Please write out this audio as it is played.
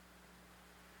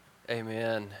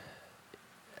Amen.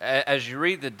 As you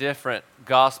read the different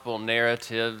gospel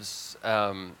narratives,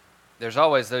 there's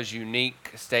always those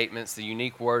unique statements, the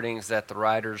unique wordings that the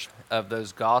writers of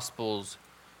those gospels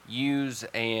use,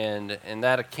 and in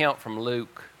that account from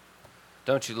Luke,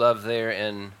 don't you love there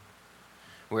in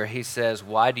where he says,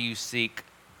 "Why do you seek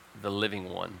the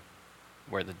living one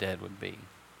where the dead would be?"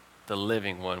 The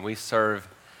living one. We serve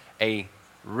a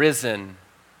risen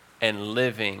and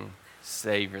living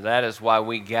Savior. That is why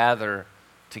we gather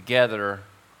together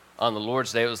on the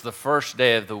Lord's Day. It was the first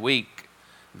day of the week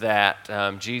that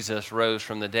Jesus rose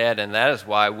from the dead, and that is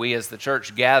why we as the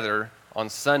church gather on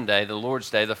Sunday, the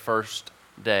Lord's Day, the first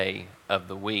day of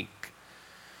the week.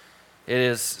 It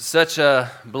is such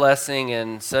a blessing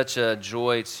and such a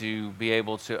joy to be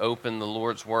able to open the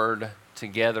Lord's Word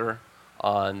together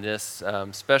on this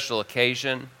special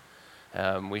occasion.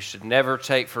 We should never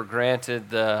take for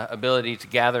granted the ability to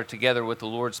gather together with the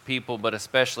Lord's people, but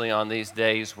especially on these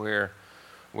days where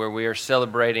we are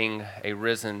celebrating a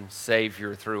risen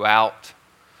Savior throughout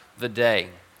the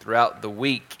day, throughout the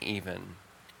week even.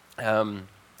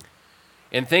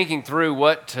 In thinking through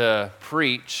what to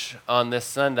preach on this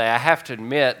Sunday, I have to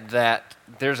admit that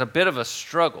there's a bit of a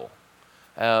struggle.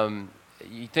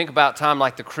 You think about time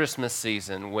like the Christmas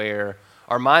season where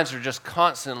our minds are just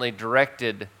constantly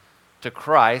directed to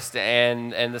Christ,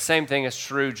 and the same thing is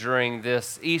true during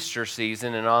this Easter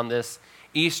season, and on this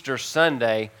Easter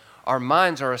Sunday, our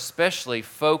minds are especially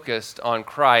focused on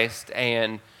Christ,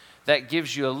 and that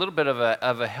gives you a little bit of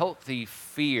a healthy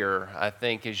fear, I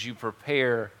think, as you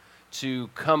prepare to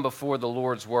come before the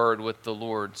Lord's Word with the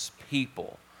Lord's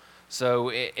people.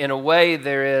 So in a way,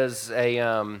 there is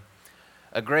a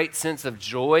great sense of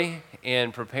joy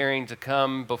in preparing to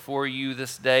come before you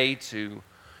this day to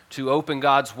open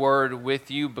God's Word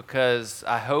with you, because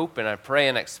I hope and I pray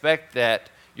and expect that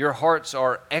your hearts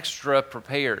are extra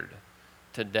prepared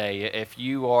today. If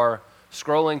you are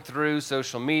scrolling through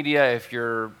social media, if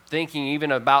you're thinking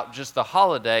even about just the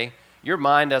holiday, your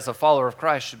mind as a follower of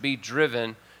Christ should be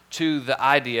driven to the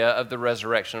idea of the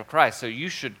resurrection of Christ. So you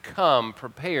should come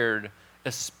prepared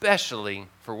especially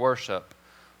for worship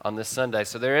on this Sunday.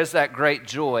 So there is that great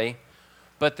joy,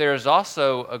 but there is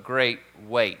also a great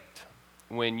weight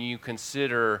when you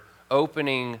consider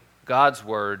opening God's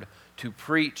Word to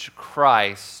preach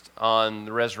Christ on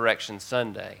the Resurrection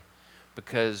Sunday,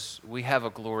 because we have a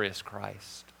glorious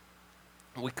Christ.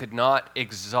 We could not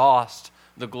exhaust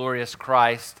the glorious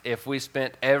Christ if we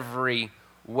spent every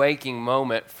waking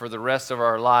moment for the rest of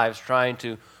our lives trying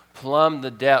to plumb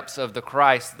the depths of the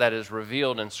Christ that is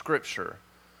revealed in Scripture.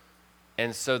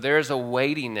 And so there's a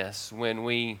weightiness when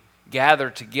we gather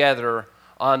together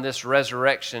on this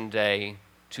resurrection day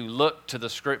to look to the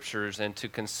Scriptures and to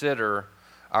consider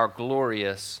our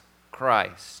glorious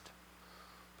Christ.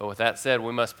 But with that said,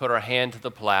 we must put our hand to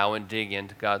the plow and dig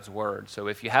into God's Word. So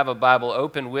if you have a Bible,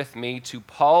 open with me to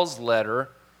Paul's letter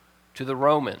to the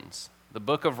Romans, the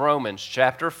book of Romans,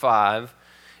 chapter 5,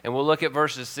 and we'll look at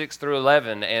verses 6 through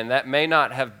 11. And that may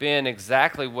not have been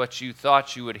exactly what you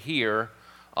thought you would hear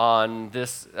on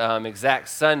this exact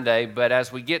Sunday, but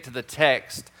as we get to the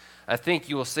text, I think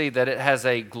you will see that it has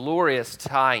a glorious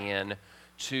tie-in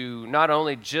to not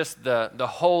only just the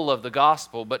whole of the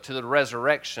gospel, but to the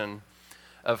resurrection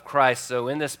of Christ. So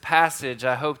in this passage,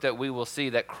 I hope that we will see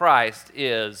that Christ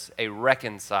is a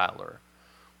reconciler.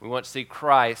 We want to see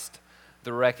Christ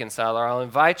the reconciler. I'll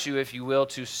invite you, if you will,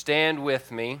 to stand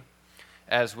with me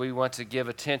as we want to give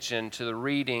attention to the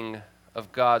reading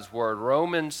of God's Word.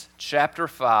 Romans chapter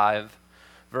 5,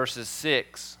 verses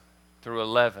 6 through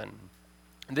 11.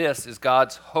 This is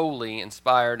God's holy,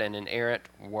 inspired, and inerrant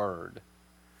Word. It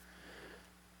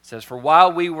says, "For while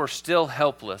we were still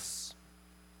helpless,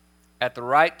 at the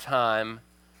right time,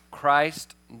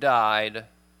 Christ died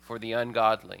for the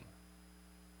ungodly.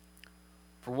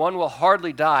 For one will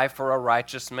hardly die for a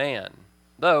righteous man,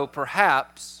 though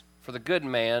perhaps for the good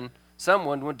man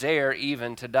someone would dare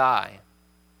even to die.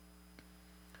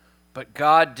 But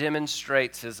God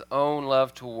demonstrates His own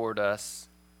love toward us,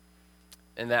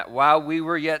 in that while we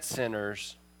were yet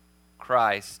sinners,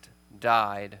 Christ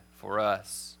died for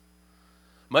us.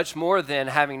 Much more then,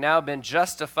 having now been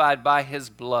justified by His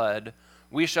blood,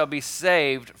 we shall be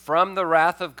saved from the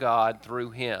wrath of God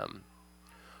through Him.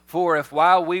 For if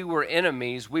while we were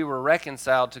enemies, we were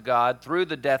reconciled to God through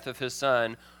the death of His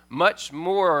Son, much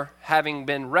more having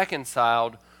been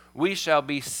reconciled, we shall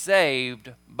be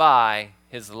saved by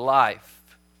His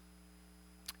life.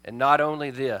 And not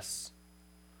only this,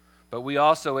 but we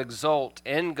also exult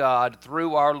in God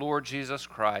through our Lord Jesus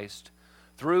Christ,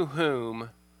 through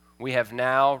whom we have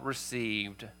now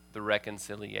received the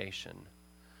reconciliation."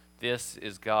 This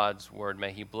is God's word.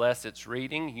 May he bless its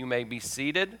reading. You may be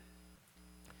seated.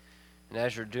 And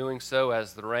as you're doing so,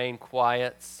 as the rain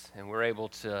quiets and we're able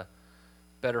to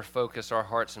better focus our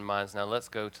hearts and minds, now let's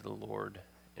go to the Lord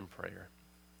in prayer.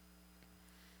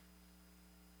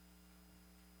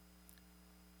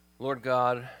 Lord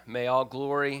God, may all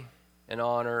glory and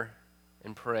honor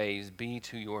and praise be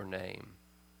to your name,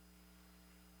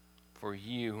 for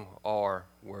you are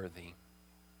worthy.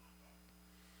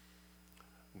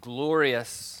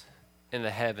 Glorious in the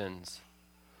heavens,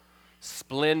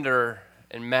 splendor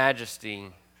and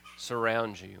majesty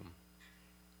surround you.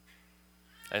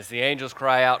 As the angels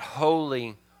cry out,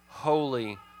 "Holy,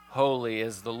 holy, holy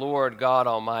is the Lord God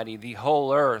Almighty. The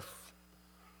whole earth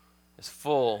is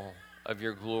full of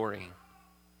your glory."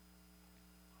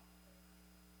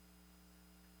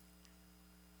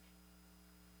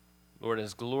 Lord,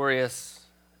 as glorious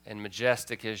and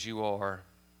majestic as you are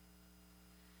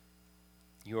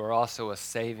also a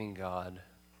saving God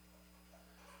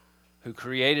who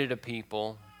created a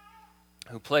people,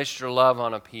 who placed your love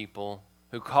on a people,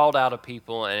 who called out a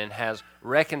people and has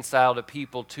reconciled a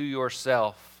people to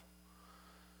yourself,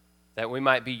 that we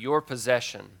might be your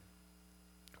possession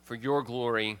for your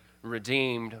glory,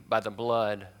 redeemed by the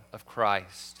blood of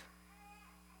Christ.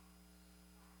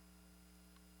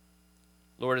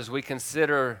 Lord, as we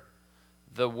consider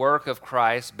the work of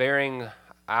Christ bearing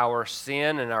our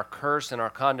sin and our curse and our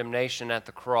condemnation at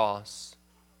the cross,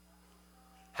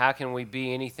 how can we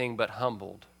be anything but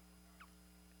humbled?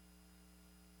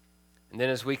 And then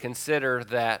as we consider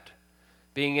that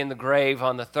being in the grave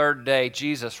on the third day,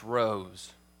 Jesus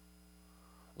rose.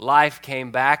 Life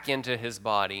came back into his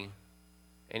body,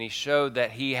 and he showed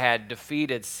that he had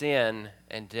defeated sin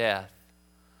and death.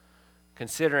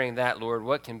 Considering that, Lord,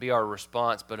 what can be our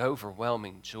response but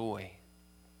overwhelming joy?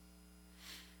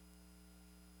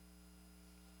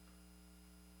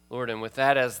 Lord, and with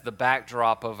that as the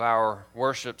backdrop of our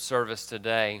worship service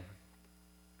today,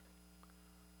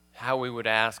 how we would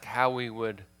ask, how we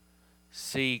would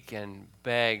seek and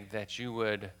beg that you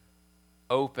would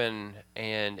open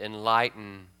and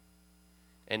enlighten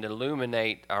and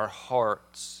illuminate our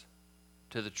hearts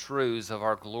to the truths of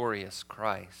our glorious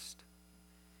Christ.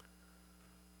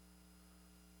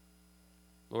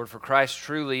 Lord, for Christ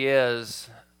truly is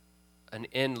an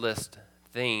endless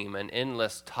theme, an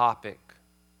endless topic.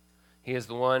 He is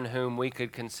the one whom we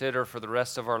could consider for the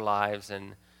rest of our lives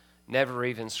and never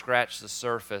even scratch the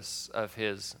surface of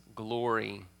his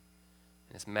glory,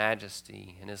 and his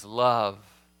majesty, and his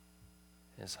love,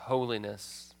 and his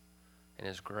holiness, and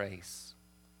his grace.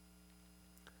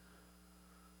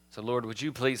 So, Lord, would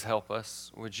you please help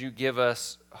us? Would you give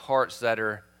us hearts that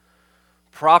are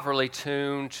properly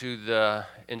tuned to the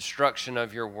instruction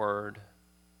of your word?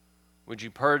 Would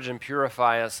you purge and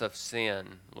purify us of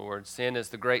sin, Lord? Sin is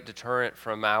the great deterrent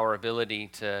from our ability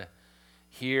to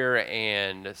hear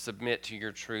and submit to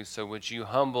your truth. So would you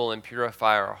humble and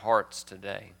purify our hearts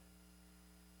today?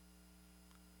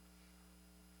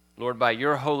 Lord, by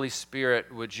your Holy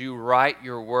Spirit, would you write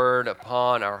your word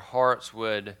upon our hearts?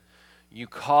 Would you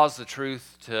cause the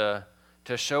truth to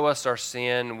show us our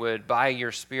sin? Would by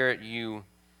your Spirit you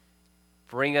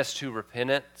bring us to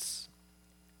repentance,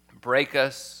 break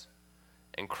us,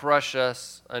 and crush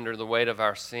us under the weight of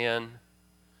our sin,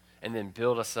 and then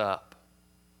build us up,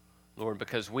 Lord,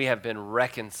 because we have been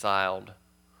reconciled.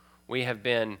 We have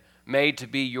been made to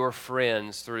be your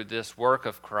friends through this work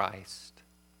of Christ.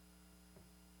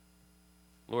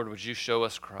 Lord, would you show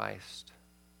us Christ?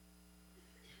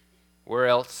 Where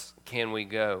else can we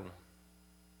go?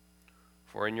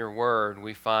 For in your word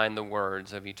we find the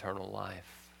words of eternal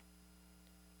life.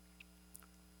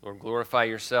 Lord, glorify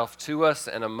yourself to us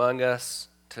and among us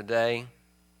today.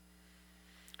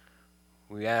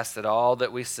 We ask that all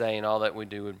that we say and all that we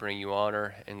do would bring you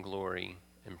honor and glory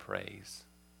and praise.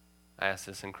 I ask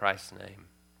this in Christ's name.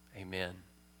 Amen.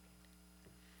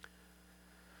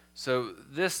 So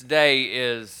this day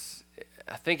is,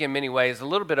 I think in many ways, a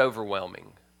little bit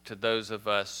overwhelming to those of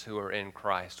us who are in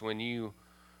Christ. When you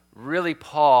really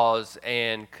pause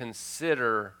and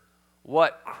consider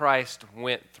what Christ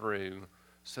went through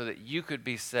so that you could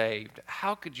be saved,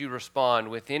 how could you respond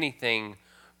with anything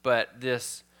but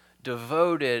this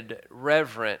devoted,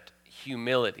 reverent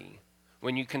humility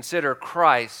when you consider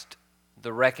Christ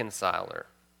the reconciler?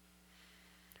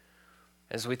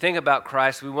 As we think about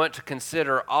Christ, we want to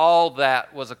consider all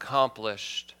that was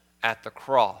accomplished at the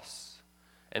cross.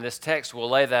 And this text will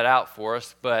lay that out for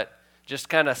us, but just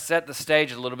kind of set the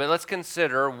stage a little bit. Let's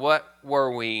consider, what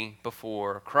were we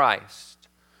before Christ?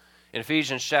 In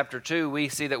Ephesians chapter 2, we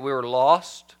see that we were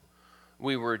lost,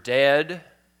 we were dead,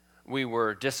 we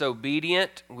were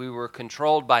disobedient, we were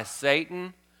controlled by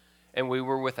Satan, and we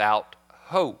were without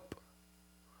hope.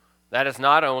 That is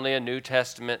not only a New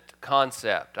Testament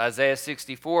concept. Isaiah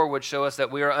 64 would show us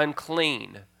that we are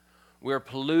unclean, we are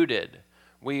polluted,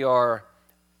 we are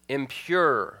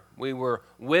impure, we were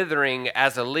withering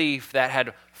as a leaf that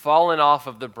had fallen off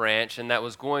of the branch and that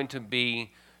was going to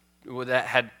be, that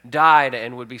had died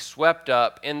and would be swept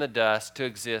up in the dust to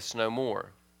exist no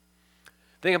more.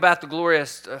 Think about the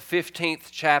glorious 15th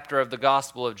chapter of the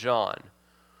Gospel of John,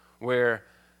 where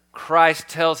Christ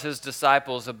tells his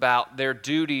disciples about their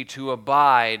duty to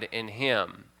abide in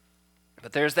him.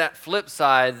 But there's that flip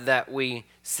side that we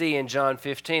see in John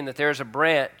 15, that there's a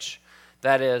branch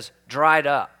that is dried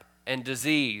up and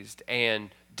diseased and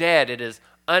dead. It is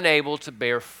unable to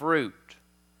bear fruit.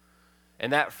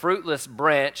 And that fruitless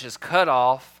branch is cut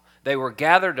off. They were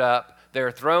gathered up. They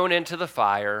are thrown into the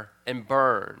fire and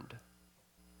burned.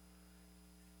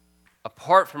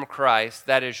 Apart from Christ,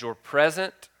 that is your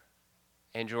present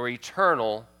and your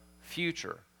eternal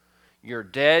future. You're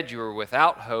dead, you're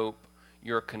without hope,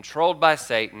 you're controlled by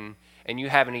Satan, and you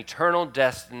have an eternal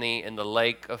destiny in the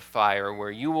lake of fire where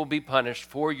you will be punished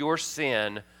for your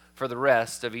sin for the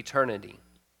rest of eternity.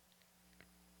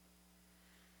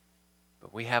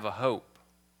 But we have a hope.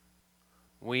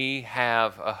 We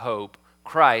have a hope.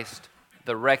 Christ,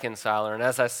 the reconciler. And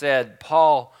as I said,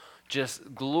 Paul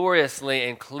just gloriously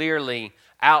and clearly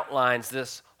outlines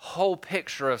this whole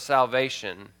picture of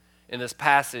salvation in this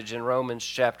passage in Romans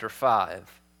chapter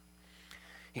 5.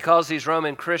 He calls these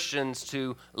Roman Christians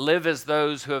to live as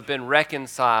those who have been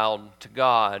reconciled to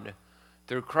God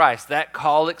through Christ. That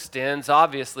call extends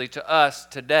obviously to us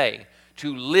today,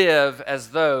 to live as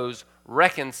those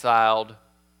reconciled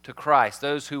to Christ,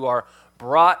 those who are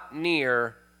brought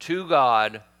near to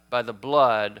God by the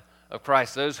blood of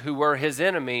Christ, those who were his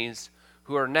enemies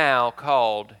who are now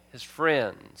called his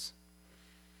friends.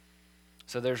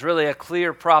 So there's really a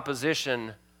clear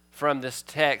proposition from this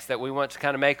text that we want to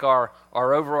kind of make our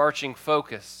overarching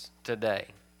focus today.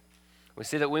 We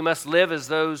see that we must live as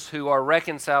those who are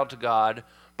reconciled to God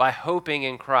by hoping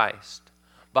in Christ,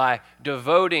 by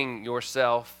devoting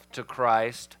yourself to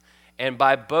Christ, and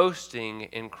by boasting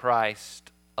in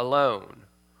Christ alone.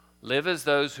 Live as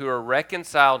those who are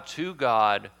reconciled to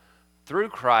God through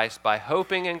Christ by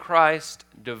hoping in Christ,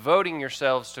 devoting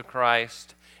yourselves to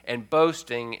Christ, and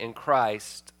boasting in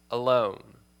Christ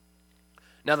alone.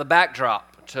 Now, the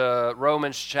backdrop to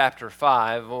Romans chapter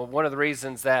 5, one of the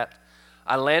reasons that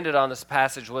I landed on this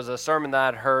passage was a sermon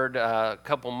that I'd heard a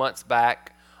couple months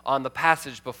back on the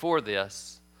passage before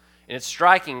this. And it's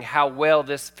striking how well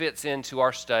this fits into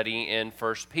our study in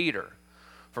 1 Peter.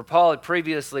 For Paul had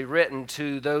previously written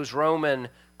to those Roman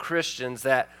Christians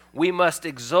that we must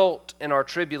exult in our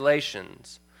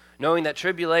tribulations, knowing that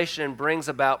tribulation brings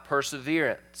about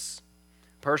perseverance.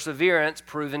 Perseverance,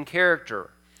 proven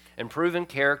character. And proven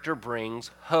character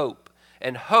brings hope.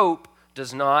 And hope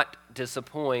does not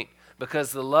disappoint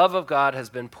because the love of God has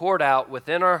been poured out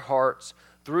within our hearts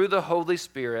through the Holy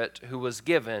Spirit who was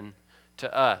given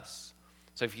to us.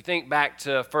 So if you think back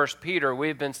to 1 Peter,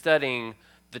 we've been studying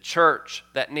the church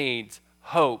that needs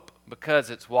hope because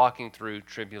it's walking through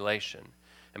tribulation.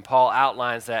 And Paul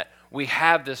outlines that we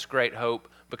have this great hope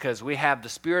because we have the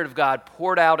Spirit of God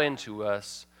poured out into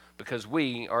us because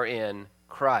we are in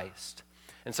Christ.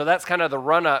 And so that's kind of the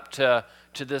run-up to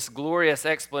this glorious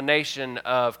explanation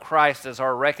of Christ as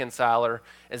our reconciler,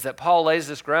 is that Paul lays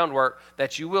this groundwork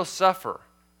that you will suffer,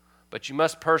 but you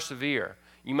must persevere.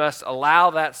 You must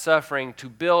allow that suffering to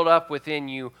build up within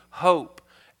you hope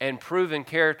and proven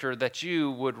character that you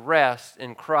would rest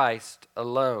in Christ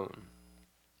alone.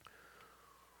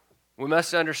 We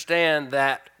must understand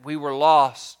that we were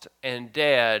lost and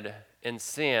dead in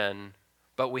sin,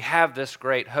 but we have this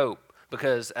great hope.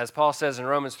 Because as Paul says in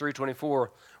Romans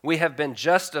 3:24, we have been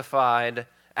justified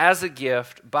as a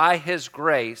gift by his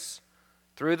grace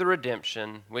through the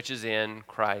redemption which is in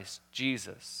Christ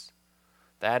Jesus.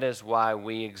 That is why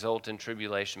we exult in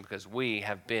tribulation, because we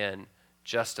have been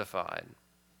justified.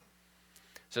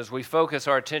 So as we focus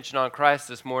our attention on Christ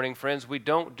this morning, friends, we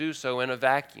don't do so in a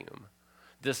vacuum.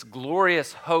 This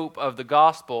glorious hope of the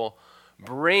gospel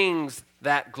brings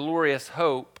that glorious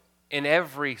hope in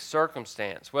every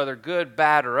circumstance, whether good,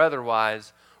 bad, or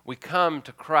otherwise. We come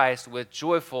to Christ with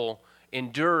joyful,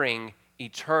 enduring,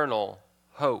 eternal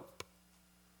hope.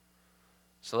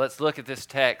 So let's look at this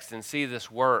text and see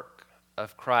this work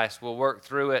of Christ. We'll work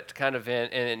through it kind of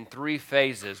in three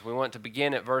phases. We want to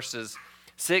begin at verses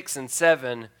 6 and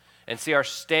 7 and see our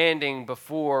standing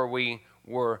before we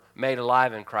were made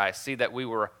alive in Christ. See that we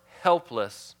were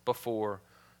helpless before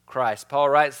Christ. Paul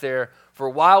writes there, For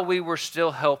while we were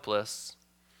still helpless,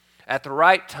 at the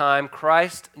right time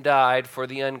Christ died for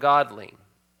the ungodly.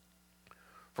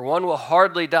 For one will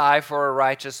hardly die for a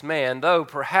righteous man, though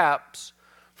perhaps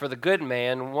for the good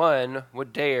man one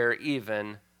would dare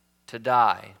even to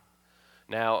die.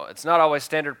 Now, it's not always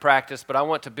standard practice, but I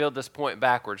want to build this point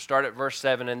backwards. Start at verse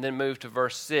 7 and then move to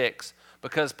verse 6,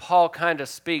 because Paul kind of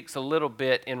speaks a little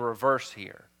bit in reverse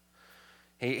here.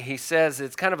 He says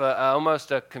it's kind of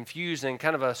almost a confusing,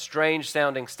 kind of a strange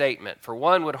sounding statement. For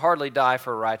one would hardly die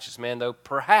for a righteous man, though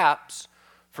perhaps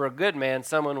for a good man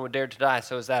someone would dare to die.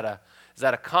 So is that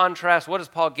a contrast? What is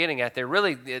Paul getting at there?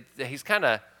 Really, he's kind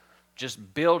of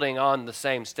just building on the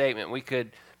same statement. We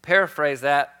could paraphrase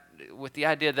that with the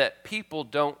idea that people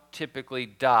don't typically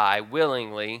die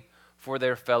willingly for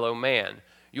their fellow man.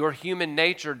 Your human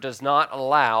nature does not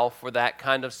allow for that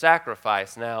kind of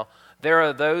sacrifice. Now, there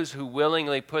are those who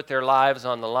willingly put their lives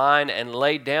on the line and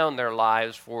lay down their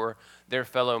lives for their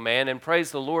fellow man, and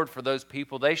praise the Lord for those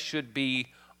people. They should be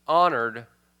honored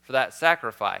for that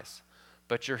sacrifice.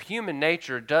 But your human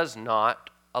nature does not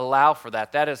allow for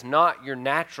that. That is not your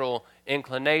natural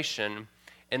inclination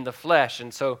in the flesh.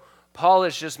 And so Paul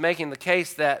is just making the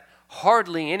case that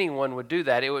hardly anyone would do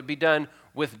that. It would be done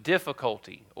with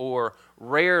difficulty or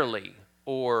rarely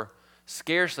or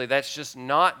scarcely. That's just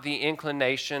not the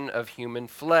inclination of human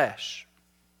flesh.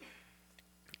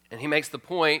 And he makes the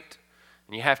point,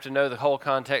 and you have to know the whole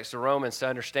context of Romans to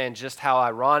understand just how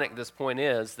ironic this point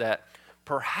is, that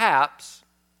perhaps,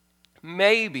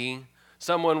 maybe,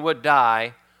 someone would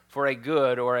die for a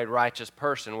good or a righteous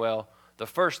person. Well, the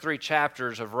first 3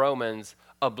 chapters of Romans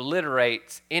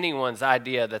obliterates anyone's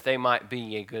idea that they might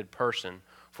be a good person.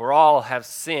 For all have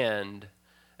sinned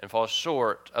and fall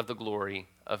short of the glory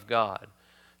of God.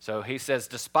 So he says,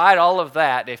 despite all of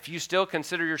that, if you still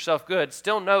consider yourself good,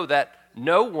 still know that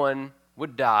no one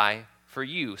would die for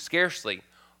you. Scarcely,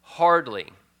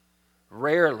 hardly,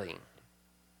 rarely.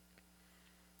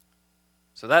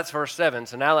 So that's verse 7.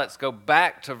 So now let's go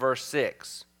back to verse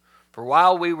 6. For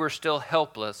while we were still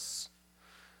helpless,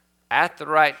 at the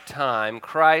right time,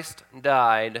 Christ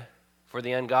died for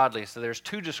the ungodly. So there's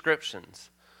 2 descriptions,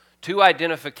 2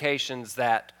 identifications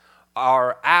that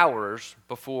are ours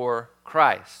before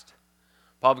Christ.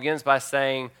 Paul begins by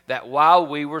saying that while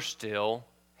we were still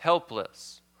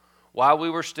helpless, while we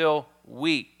were still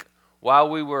weak, while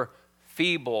we were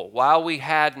feeble, while we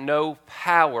had no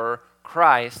power,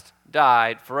 Christ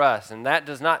died for us. And that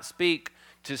does not speak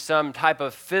to some type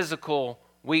of physical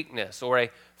weakness or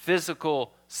a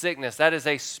physical sickness. That is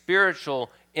a spiritual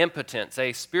impotence,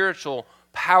 a spiritual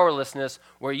powerlessness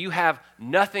where you have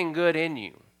nothing good in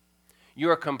you. You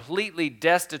are completely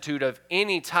destitute of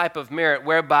any type of merit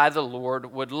whereby the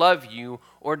Lord would love you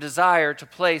or desire to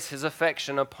place his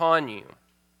affection upon you.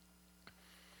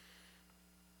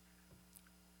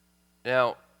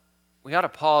 Now, we got to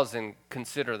pause and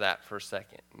consider that for a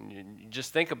second.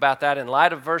 Just think about that in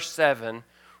light of verse 7,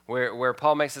 where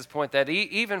Paul makes this point that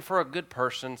even for a good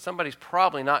person, somebody's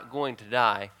probably not going to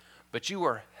die, but you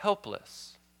were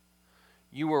helpless.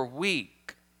 You were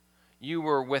weak. You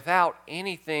were without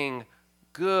anything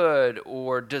good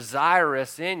or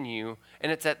desirous in you,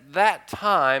 and it's at that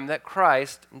time that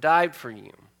Christ died for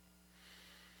you.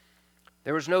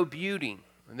 There was no beauty.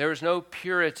 There was no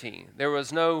purity. There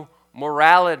was no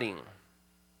morality.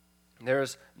 There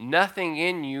was nothing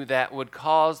in you that would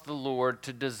cause the Lord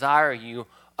to desire you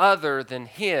other than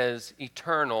his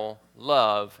eternal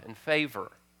love and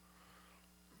favor.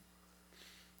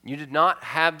 You did not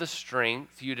have the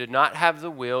strength, you did not have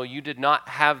the will, you did not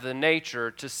have the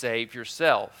nature to save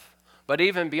yourself. But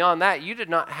even beyond that, you did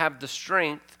not have the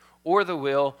strength or the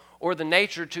will or the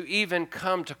nature to even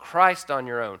come to Christ on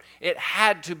your own. It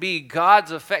had to be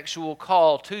God's effectual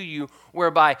call to you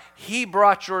whereby he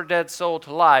brought your dead soul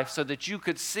to life so that you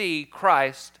could see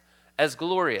Christ as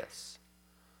glorious.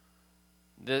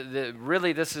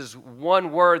 Really, this is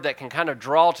one word that can kind of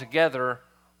draw together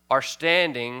our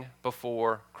standing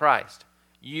before Christ.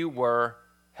 You were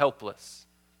helpless.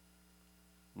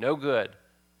 No good,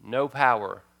 no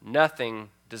power, nothing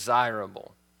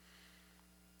desirable.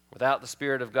 Without the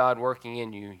Spirit of God working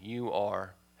in you, you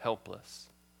are helpless.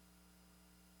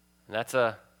 And that's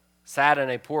a sad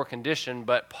and a poor condition,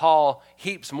 but Paul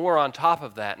heaps more on top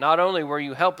of that. Not only were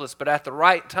you helpless, but at the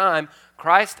right time,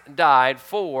 Christ died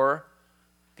for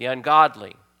the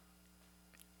ungodly.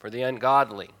 For the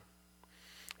ungodly.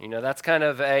 You know, that's kind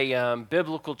of a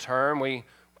biblical term. We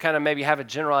kind of maybe have a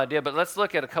general idea, but let's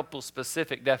look at a couple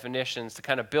specific definitions to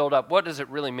kind of build up what does it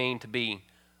really mean to be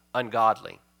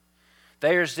ungodly.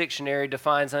 Thayer's dictionary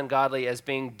defines ungodly as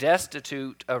being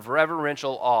destitute of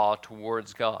reverential awe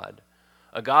towards God.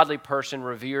 A godly person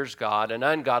reveres God. An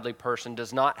ungodly person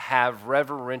does not have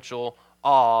reverential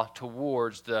awe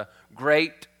towards the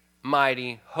great,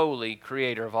 mighty, holy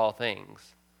creator of all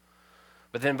things.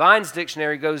 But then Vine's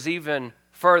dictionary goes even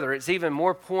further. It's even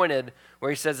more pointed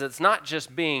where he says it's not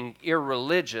just being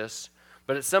irreligious,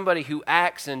 but it's somebody who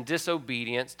acts in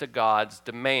disobedience to God's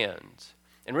demands.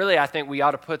 And really, I think we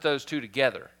ought to put those two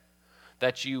together,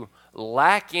 that you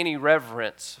lack any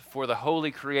reverence for the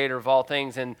holy creator of all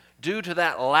things, and due to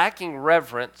that lacking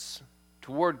reverence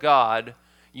toward God,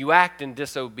 you act in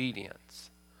disobedience.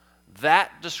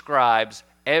 That describes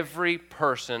every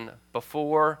person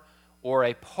before or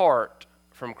apart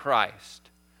from Christ.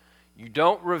 You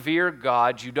don't revere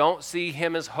God, you don't see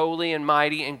him as holy and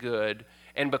mighty and good,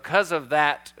 and because of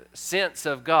that sense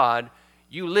of God,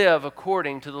 you live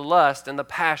according to the lust and the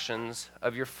passions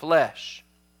of your flesh.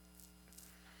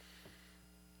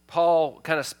 Paul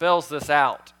kind of spells this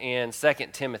out in 2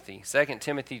 Timothy. 2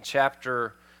 Timothy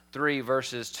chapter 3,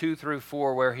 verses 2 through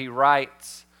 4, where he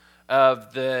writes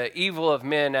of the evil of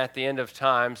men at the end of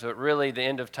times, but really the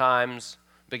end of times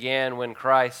began when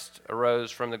Christ arose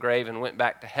from the grave and went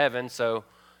back to heaven, so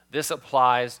this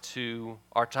applies to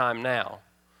our time now.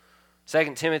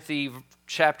 2 Timothy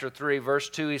chapter 3, verse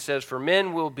 2, he says, "For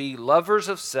men will be lovers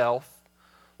of self,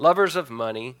 lovers of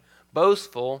money,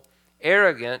 boastful,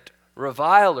 arrogant,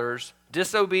 revilers,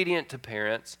 disobedient to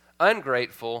parents,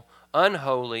 ungrateful,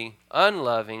 unholy,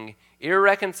 unloving,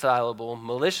 irreconcilable,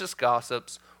 malicious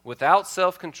gossips, without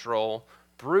self-control,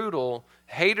 brutal,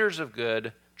 haters of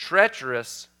good,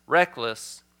 treacherous,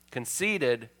 reckless,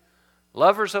 conceited,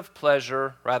 lovers of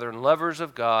pleasure rather than lovers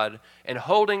of God, and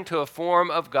holding to a form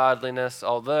of godliness,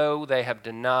 although they have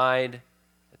denied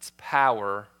its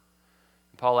power."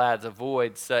 And Paul adds,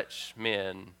 "Avoid such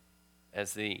men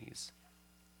as these."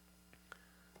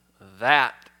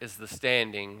 That is the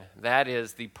standing, that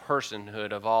is the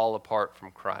personhood of all apart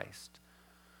from Christ.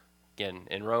 Again,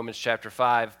 in Romans chapter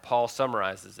 5, Paul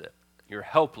summarizes it. You're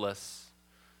helpless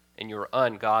and you're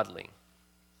ungodly.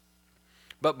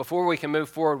 But before we can move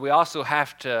forward, we also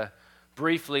have to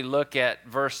briefly look at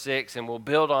verse 6, and we'll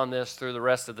build on this through the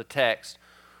rest of the text,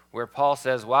 where Paul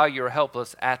says, while you're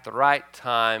helpless, at the right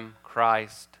time,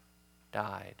 Christ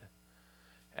died.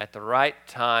 At the right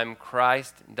time,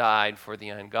 Christ died for the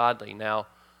ungodly. Now,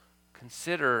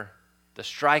 consider the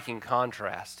striking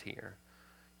contrast here.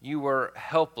 You were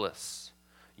helpless.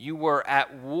 You were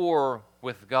at war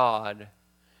with God.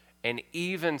 And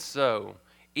even so,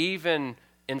 even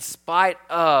in spite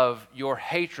of your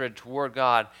hatred toward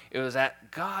God, it was at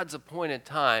God's appointed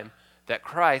time that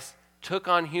Christ took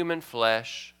on human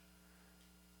flesh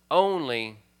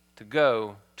only to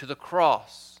go to the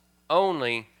cross,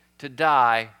 only to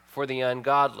die for the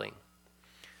ungodly.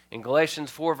 In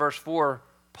Galatians 4, verse 4,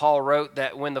 Paul wrote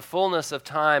that when the fullness of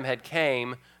time had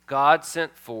came, God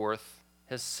sent forth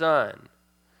his Son.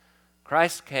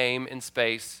 Christ came in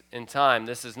space and time.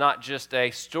 This is not just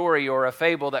a story or a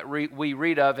fable that we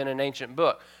read of in an ancient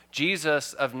book.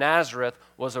 Jesus of Nazareth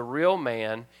was a real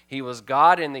man. He was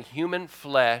God in the human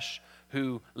flesh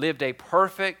who lived a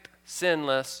perfect,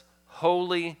 sinless,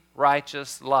 holy,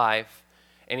 righteous life,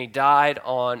 and he died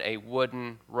on a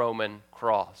wooden Roman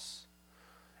cross.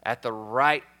 At the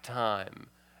right time,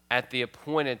 at the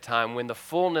appointed time, when the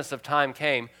fullness of time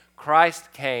came,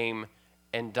 Christ came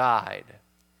and died.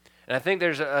 And I think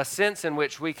there's a sense in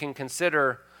which we can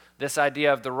consider this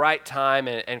idea of the right time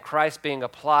and Christ being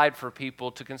applied for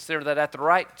people to consider that at the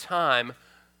right time,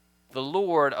 the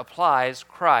Lord applies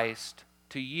Christ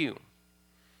to you.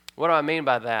 What do I mean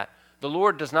by that? The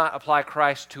Lord does not apply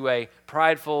Christ to a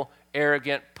prideful,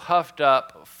 arrogant, puffed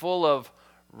up, full of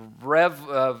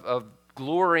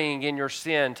glorying in your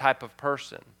sin type of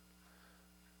person.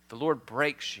 The Lord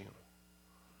breaks you.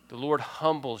 The Lord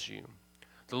humbles you.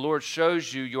 The Lord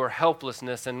shows you your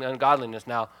helplessness and ungodliness.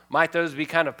 Now, might those be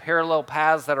kind of parallel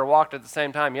paths that are walked at the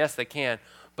same time? Yes, they can.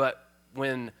 But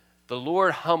when the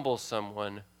Lord humbles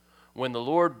someone, when the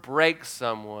Lord breaks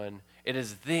someone, it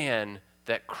is then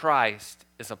that Christ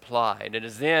is applied. It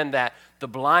is then that the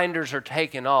blinders are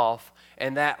taken off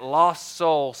and that lost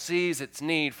soul sees its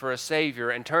need for a Savior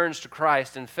and turns to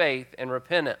Christ in faith and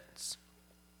repentance.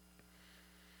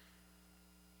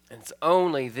 And it's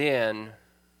only then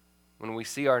when we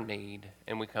see our need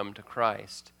and we come to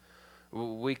Christ.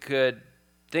 We could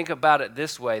think about it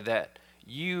this way, that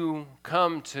you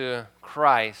come to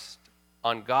Christ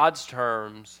on God's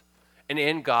terms and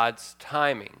in God's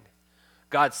timing.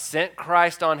 God sent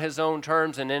Christ on his own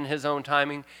terms and in his own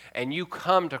timing, and you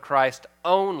come to Christ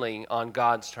only on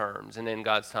God's terms and in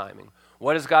God's timing.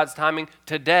 What is God's timing?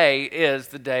 Today is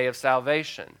the day of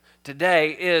salvation. Today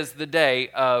is the day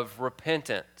of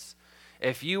repentance.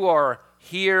 If you are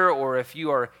here or if you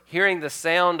are hearing the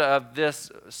sound of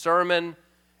this sermon,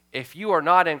 if you are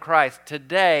not in Christ,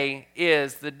 today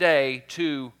is the day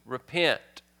to repent.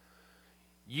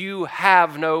 You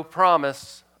have no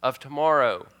promise of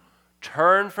tomorrow.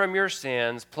 Turn from your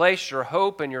sins, place your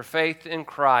hope and your faith in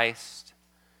Christ,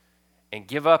 and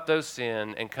give up those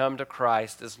sins and come to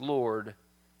Christ as Lord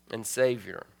and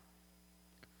Savior.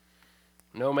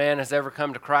 No man has ever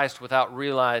come to Christ without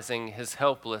realizing his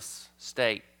helpless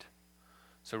state.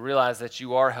 So realize that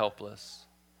you are helpless,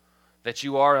 that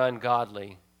you are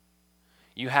ungodly.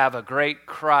 You have a great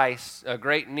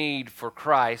need for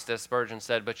Christ, as Spurgeon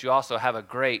said, but you also have a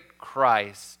great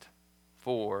Christ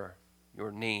for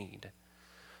your need.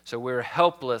 So we're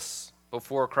helpless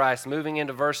before Christ. Moving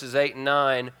into verses 8 and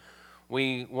 9,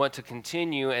 we want to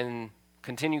continue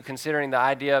considering the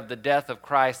idea of the death of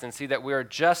Christ and see that we are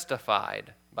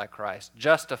justified by Christ.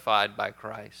 Justified by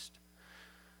Christ.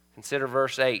 Consider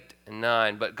verse 8 and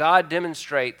 9. But God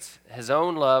demonstrates his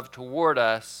own love toward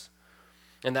us,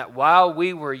 and that while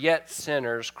we were yet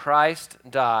sinners, Christ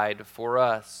died for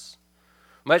us.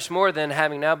 Much more than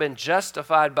having now been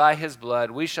justified by his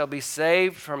blood, we shall be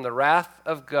saved from the wrath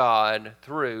of God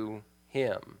through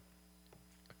him.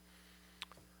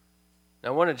 Now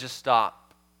I want to just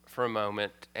stop for a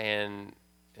moment and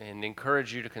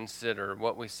encourage you to consider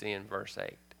what we see in verse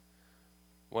 8.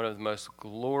 One of the most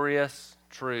glorious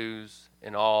truths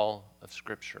in all of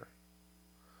Scripture.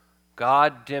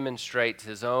 God demonstrates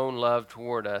his own love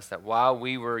toward us, that while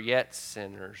we were yet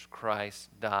sinners, Christ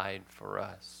died for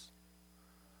us.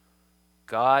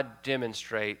 God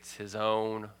demonstrates his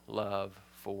own love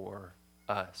for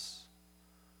us.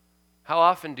 How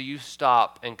often do you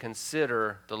stop and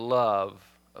consider the love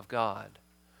of God?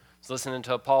 I was listening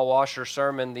to a Paul Washer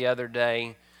sermon the other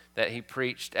day that he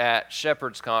preached at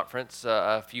Shepherd's Conference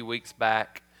a few weeks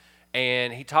back.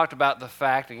 And he talked about the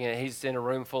fact, again, he's in a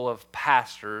room full of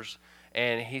pastors,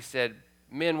 and he said,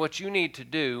 men, what you need to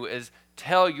do is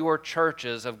tell your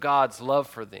churches of God's love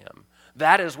for them.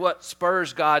 That is what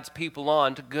spurs God's people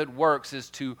on to good works, is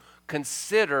to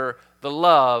consider the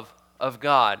love of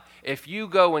God. If you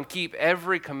go and keep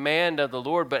every command of the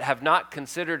Lord but have not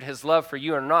considered his love for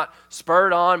you and are not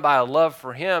spurred on by a love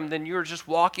for him, then you're just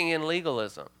walking in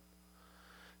legalism.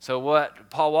 So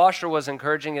what Paul Washer was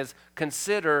encouraging is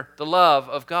consider the love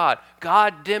of God.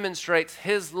 God demonstrates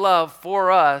his love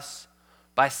for us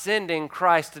by sending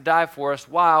Christ to die for us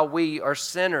while we are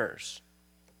sinners.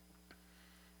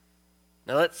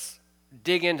 Now let's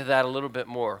dig into that a little bit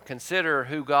more. Consider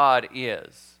who God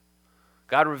is.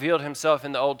 God revealed himself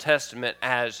in the Old Testament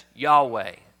as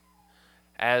Yahweh,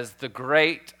 as the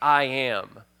great I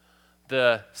am,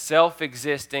 the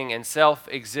self-existing and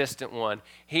self-existent one.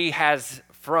 He has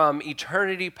from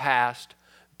eternity past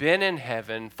been in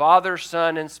heaven, Father,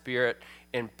 Son, and Spirit,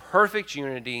 in perfect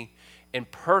unity, in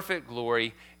perfect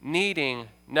glory, needing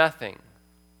nothing.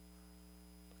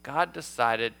 God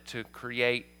decided to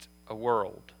create a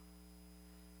world.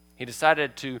 He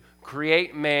decided to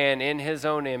create man in his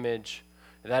own image,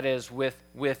 that is,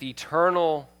 with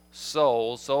eternal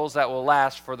souls that will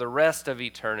last for the rest of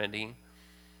eternity.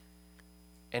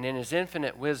 And in his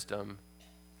infinite wisdom,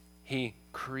 he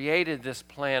created this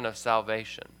plan of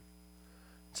salvation.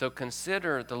 So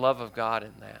consider the love of God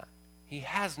in that. He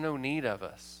has no need of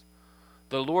us.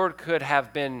 The Lord could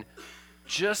have been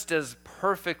just as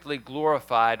perfectly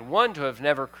glorified, one, to have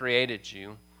never created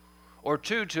you, or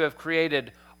two, to have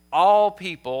created all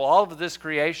people, all of this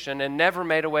creation, and never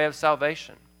made a way of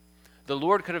salvation. The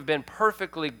Lord could have been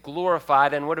perfectly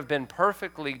glorified and would have been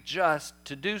perfectly just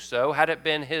to do so had it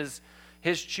been his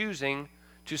choosing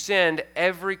to send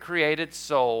every created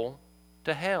soul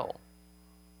to hell.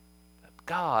 But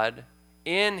God,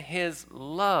 in his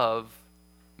love,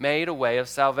 made a way of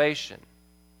salvation.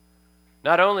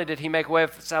 Not only did he make a way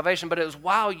of salvation, but it was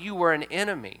while you were an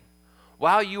enemy,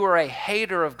 while you were a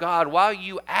hater of God, while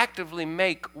you actively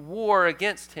make war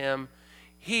against him,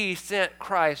 he sent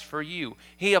Christ for you.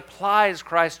 He applies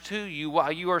Christ to you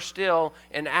while you are still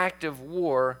in active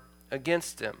war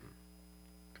against him.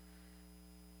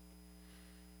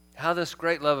 How this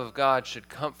great love of God should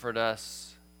comfort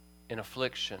us in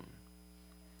affliction.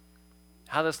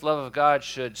 How this love of God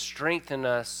should strengthen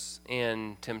us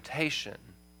in temptation.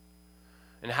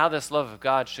 And how this love of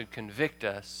God should convict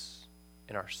us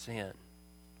in our sin.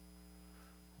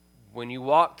 When you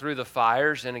walk through the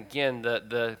fires, and again,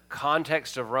 the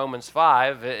context of Romans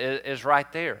 5 is right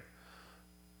there.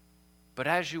 But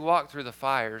as you walk through the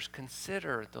fires,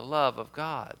 consider the love of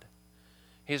God.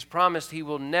 He has promised he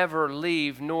will never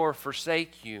leave nor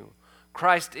forsake you.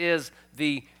 Christ is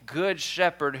the good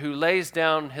shepherd who lays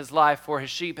down his life for his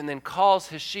sheep and then calls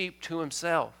his sheep to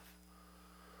himself.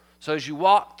 So as you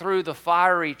walk through the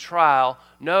fiery trial,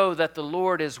 know that the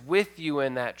Lord is with you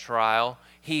in that trial.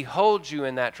 He holds you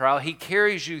in that trial. He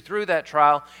carries you through that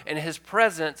trial, and his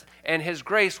presence and his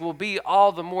grace will be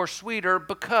all the more sweeter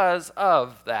because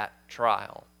of that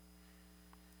trial.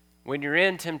 When you're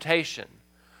in temptation,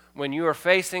 when you are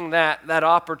facing that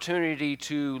opportunity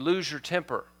to lose your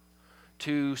temper,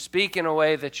 to speak in a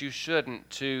way that you shouldn't,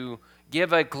 to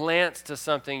give a glance to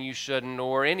something you shouldn't,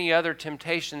 or any other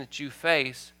temptation that you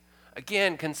face,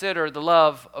 again, consider the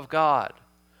love of God.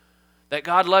 That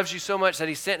God loves you so much that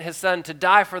he sent his son to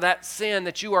die for that sin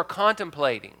that you are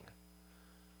contemplating.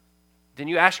 Then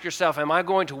you ask yourself, am I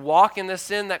going to walk in the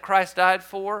sin that Christ died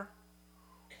for?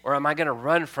 Or am I going to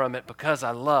run from it because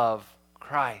I love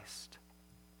Christ?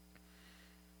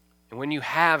 And when you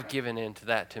have given in to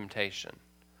that temptation,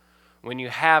 when you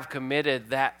have committed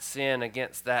that sin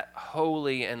against that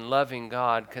holy and loving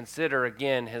God, consider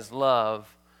again his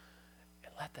love.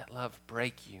 Let that love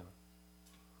break you.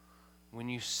 When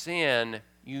you sin,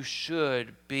 you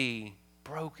should be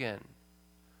broken.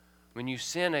 When you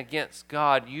sin against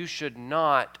God, you should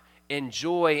not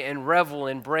enjoy and revel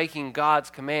in breaking God's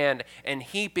command and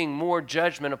heaping more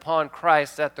judgment upon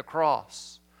Christ at the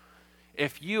cross.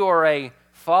 If you are a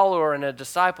follower and a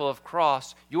disciple of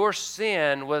Christ, your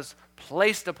sin was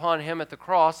placed upon him at the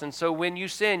cross, and so when you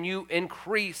sin, you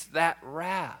increase that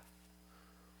wrath.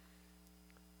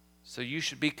 So you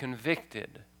should be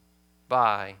convicted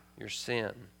by your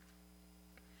sin.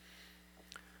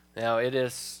 Now, it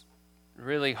is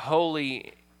really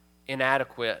wholly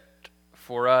inadequate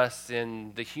for us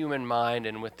in the human mind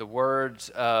and with the words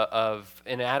of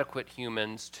inadequate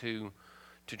humans to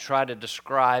try to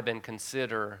describe and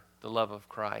consider the love of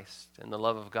Christ and the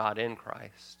love of God in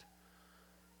Christ.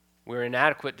 We're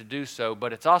inadequate to do so,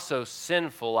 but it's also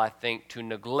sinful, I think, to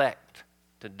neglect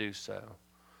to do so.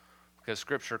 Because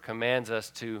Scripture commands us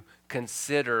to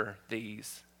consider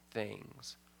these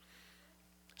things.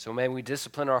 So may we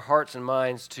discipline our hearts and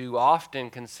minds to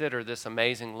often consider this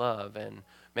amazing love, and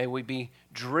may we be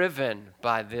driven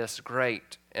by this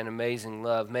great and amazing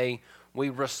love. May we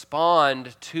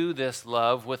respond to this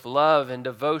love with love and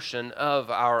devotion of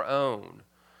our own.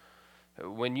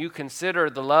 When you consider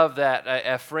the love that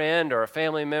a friend or a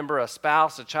family member, a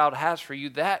spouse, a child has for you,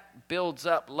 that builds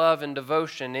up love and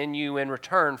devotion in you in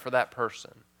return for that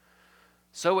person.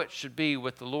 So it should be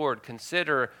with the Lord.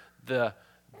 Consider the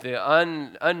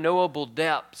unknowable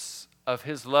depths of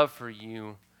his love for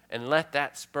you, and let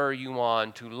that spur you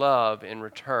on to love in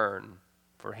return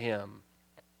for him.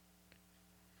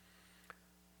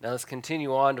 Now let's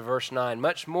continue on to verse 9.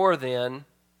 Much more then,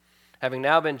 having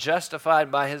now been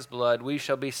justified by his blood, we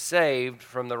shall be saved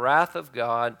from the wrath of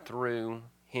God through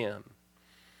him.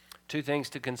 Two things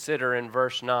to consider in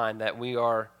verse 9, that we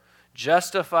are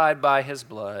justified by his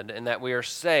blood and that we are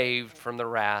saved from the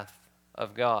wrath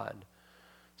of God.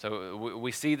 So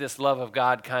we see this love of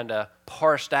God kind of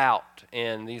parsed out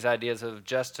in these ideas of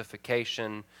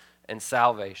justification and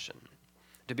salvation.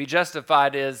 To be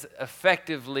justified is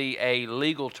effectively a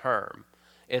legal term.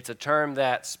 It's a term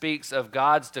that speaks of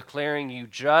God's declaring you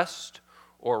just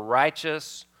or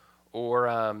righteous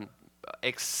or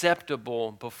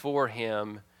acceptable before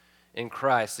him in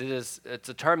Christ. It's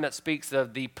a term that speaks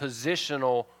of the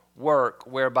positional work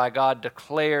whereby God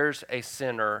declares a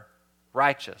sinner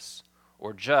righteous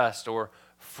or just or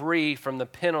free from the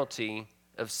penalty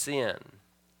of sin.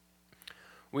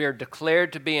 We are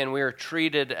declared to be and we are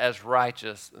treated as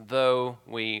righteous, though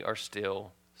we are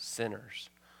still sinners.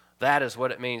 That is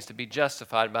what it means to be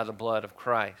justified by the blood of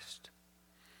Christ.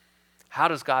 How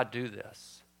does God do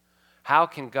this? How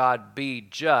can God be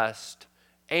just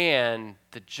and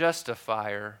the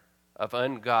justifier of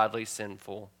ungodly,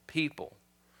 sinful people?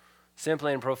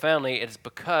 Simply and profoundly, it is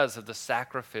because of the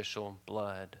sacrificial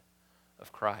blood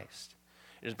of Christ.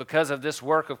 It is because of this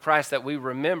work of Christ that we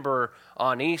remember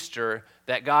on Easter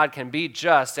that God can be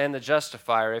just and the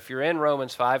justifier. If you're in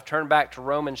Romans 5, turn back to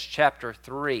Romans chapter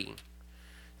 3.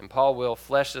 And Paul will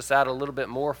flesh this out a little bit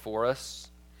more for us.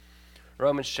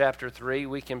 Romans chapter 3,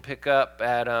 we can pick up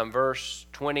at verse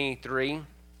 23.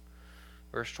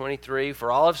 Verse 23,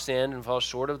 for all have sinned and fall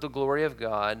short of the glory of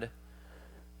God,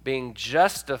 being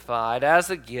justified as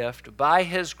a gift by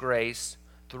his grace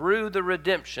through the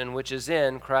redemption which is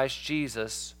in Christ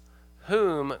Jesus,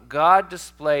 whom God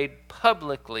displayed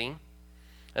publicly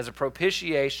as a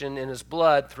propitiation in his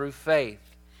blood through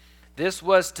faith. This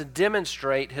was to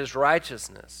demonstrate his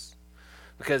righteousness,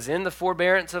 because in the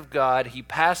forbearance of God he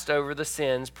passed over the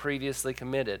sins previously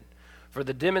committed. For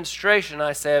the demonstration,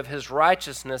 I say, of his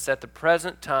righteousness at the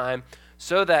present time,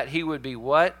 so that he would be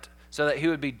what? So that he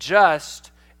would be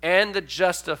just and the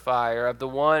justifier of the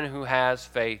one who has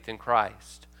faith in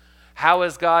Christ. How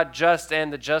is God just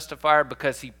and the justifier?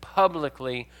 Because he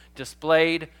publicly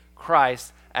displayed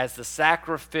Christ as the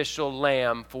sacrificial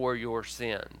lamb for your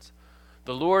sins.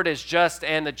 The Lord is just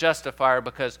and the justifier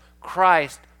because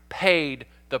Christ paid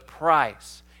the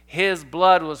price. His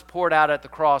blood was poured out at the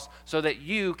cross so that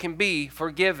you can be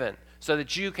forgiven, so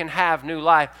that you can have new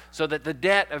life, so that the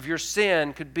debt of your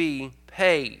sin could be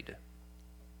paid.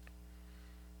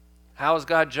 How is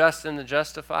God just and the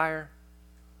justifier?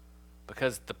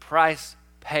 Because the price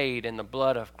paid in the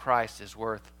blood of Christ is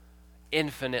worth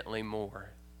infinitely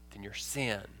more than your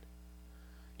sin.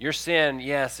 Your sin,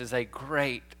 yes, is a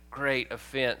great, great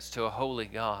offense to a holy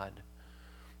God.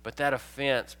 But that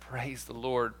offense, praise the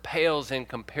Lord, pales in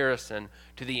comparison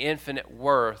to the infinite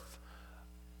worth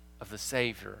of the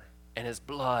Savior and his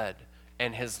blood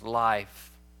and his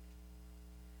life.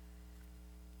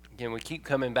 Again, we keep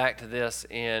coming back to this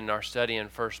in our study in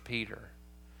 1 Peter.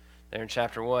 There in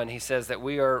chapter 1, he says that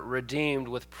we are redeemed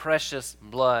with precious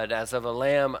blood as of a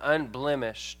lamb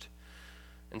unblemished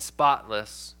and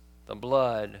spotless, the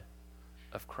blood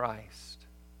of Christ.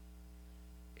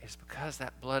 It's because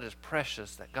that blood is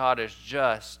precious that God is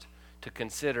just to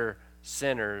consider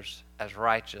sinners as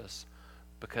righteous,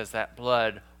 because that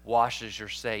blood washes your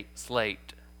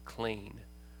slate clean.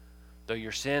 Though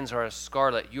your sins are as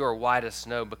scarlet, you are white as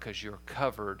snow because you're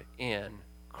covered in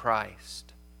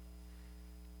Christ.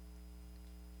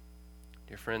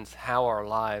 Dear friends, how our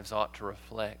lives ought to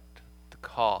reflect the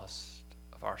cost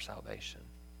of our salvation.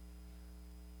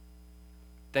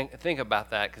 Think about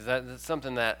that, because that's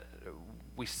something that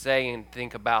we say and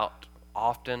think about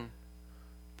often.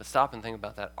 But stop and think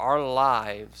about that. Our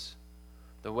lives,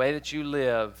 the way that you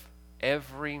live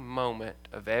every moment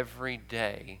of every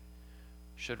day,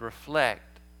 should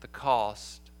reflect the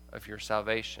cost of your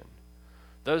salvation.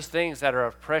 Those things that are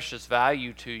of precious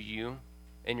value to you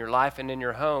in your life and in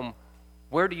your home,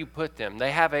 where do you put them?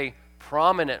 They have a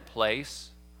prominent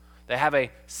place. They have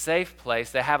a safe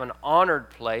place. They have an honored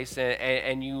place.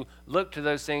 And you look to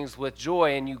those things with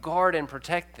joy and you guard and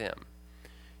protect them.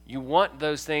 You want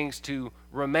those things to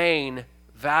remain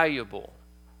valuable.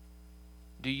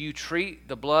 Do you treat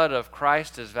the blood of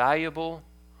Christ as valuable?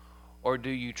 Or do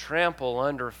you trample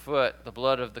underfoot the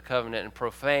blood of the covenant and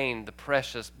profane the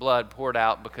precious blood poured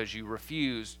out because you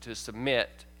refuse to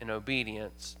submit in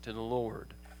obedience to the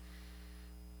Lord?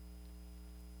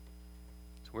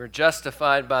 So we're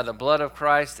justified by the blood of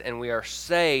Christ, and we are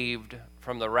saved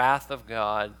from the wrath of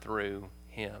God through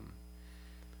him.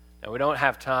 Now, we don't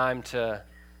have time to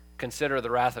consider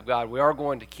the wrath of God. We are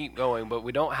going to keep going, but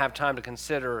we don't have time to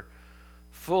consider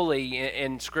fully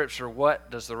in Scripture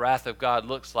what does the wrath of God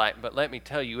looks like. But let me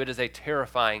tell you, it is a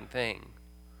terrifying thing.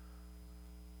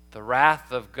 The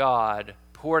wrath of God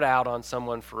poured out on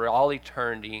someone for all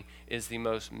eternity is the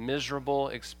most miserable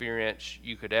experience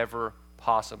you could ever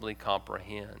possibly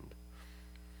comprehend.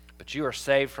 But you are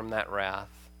saved from that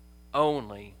wrath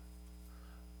only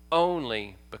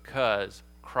because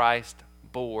Christ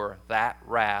bore that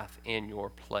wrath in your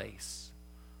place.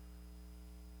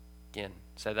 Again,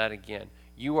 say that again.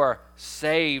 You are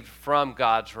saved from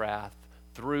God's wrath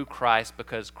through Christ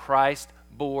because Christ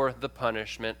bore the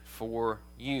punishment for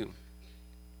you.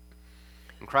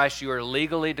 In Christ you are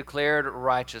legally declared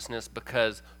righteousness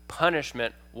because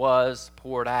punishment was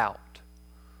poured out.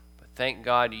 But thank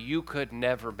God you could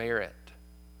never bear it.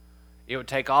 It would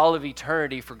take all of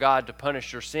eternity for God to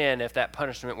punish your sin if that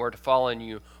punishment were to fall on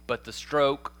you, but the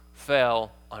stroke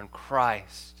fell on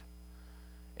Christ.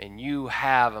 And you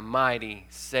have a mighty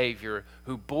Savior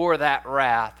who bore that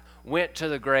wrath, went to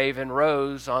the grave, and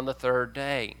rose on the third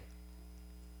day.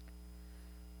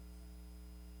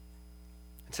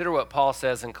 Consider what Paul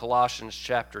says in Colossians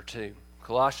chapter 2.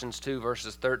 Colossians 2,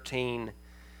 verses 13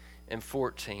 and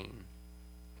 14.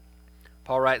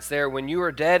 Paul writes there, "When you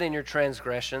were dead in your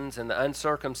transgressions and the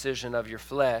uncircumcision of your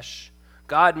flesh,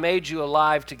 God made you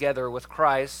alive together with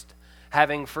Christ,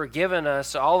 having forgiven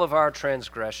us all of our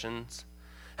transgressions,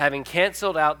 having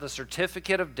canceled out the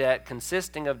certificate of debt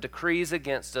consisting of decrees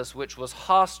against us, which was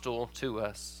hostile to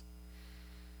us.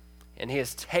 And he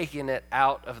has taken it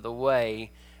out of the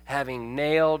way, having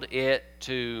nailed it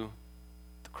to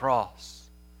the cross."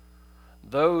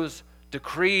 Those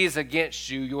decrees against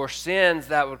you, your sins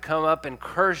that would come up and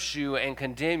curse you and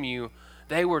condemn you,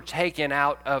 they were taken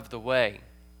out of the way.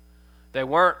 They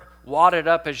weren't wadded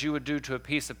up as you would do to a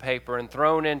piece of paper and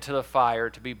thrown into the fire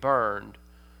to be burned.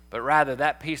 But rather,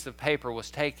 that piece of paper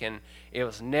was taken, it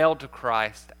was nailed to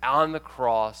Christ on the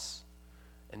cross,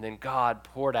 And then God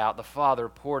poured out, the Father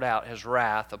poured out his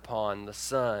wrath upon the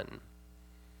Son.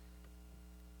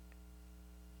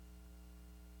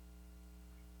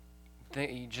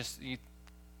 You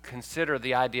consider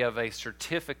the idea of a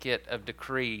certificate of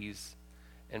decrees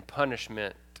and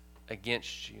punishment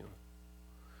against you.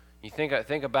 You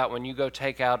think about when you go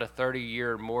take out a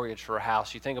 30-year mortgage for a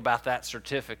house. You think about that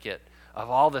certificate of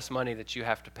all this money that you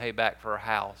have to pay back for a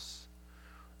house.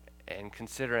 And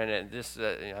considering it, this,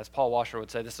 as Paul Washer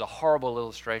would say, this is a horrible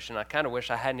illustration. I kind of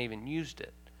wish I hadn't even used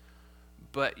it.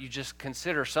 But you just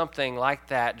consider something like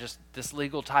that, just this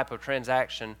legal type of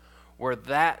transaction, where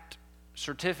that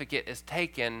certificate is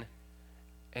taken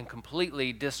and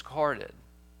completely discarded.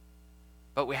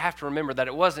 But we have to remember that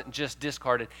it wasn't just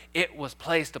discarded. It was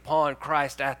placed upon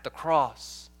Christ at the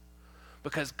cross.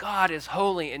 Because God is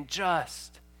holy and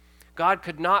just. God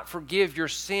could not forgive your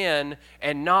sin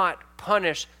and not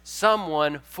punish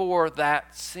someone for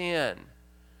that sin.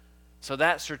 So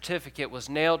that certificate was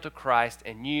nailed to Christ,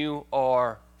 and you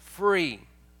are free.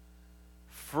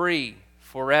 Free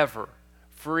forever.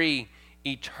 Free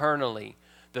eternally.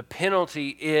 The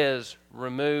penalty is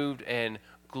removed, and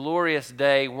glorious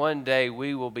day, one day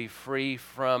we will be free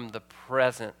from the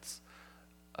presence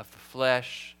of the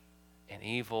flesh and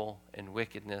evil and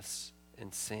wickedness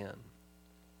and sin.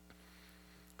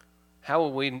 How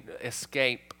will we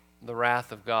escape the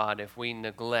wrath of God if we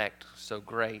neglect so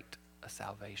great a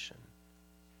salvation?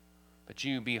 But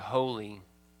you be holy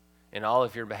in all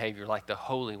of your behavior, like the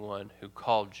Holy One who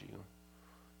called you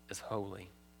is holy.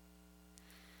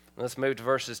 Let's move to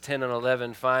verses 10 and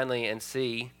 11 finally and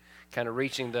see, kind of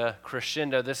reaching the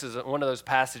crescendo. This is one of those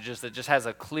passages that just has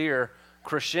a clear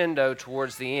crescendo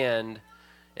towards the end,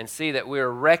 and see that we are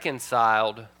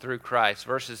reconciled through Christ.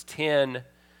 Verses 10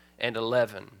 and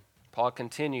 11. Paul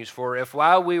continues, "For if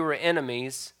while we were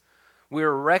enemies, we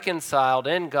were reconciled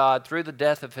in God through the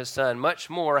death of his Son, much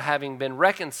more, having been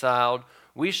reconciled,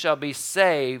 we shall be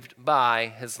saved by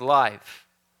his life.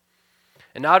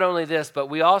 And not only this, but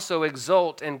we also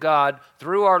exult in God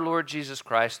through our Lord Jesus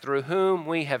Christ, through whom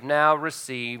we have now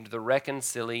received the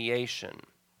reconciliation."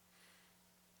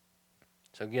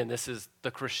 So again, this is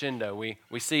the crescendo.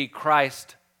 We see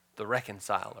Christ the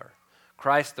reconciler.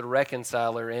 Christ the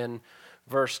reconciler in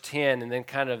verse 10, and then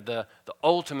kind of the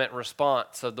ultimate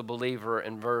response of the believer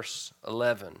in verse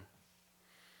 11.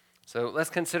 So let's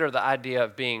consider the idea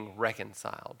of being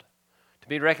reconciled. To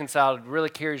be reconciled really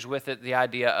carries with it the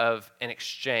idea of an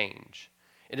exchange.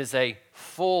 It is a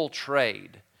full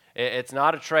trade. It's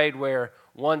not a trade where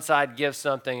one side gives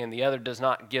something and the other does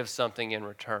not give something in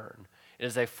return. It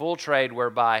is a full trade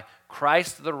whereby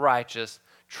Christ the righteous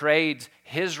trades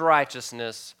his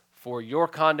righteousness for your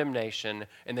condemnation,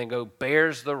 and then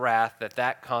bears the wrath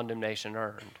that condemnation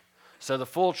earned. So the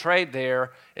full trade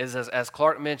there is, as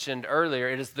Clark mentioned earlier,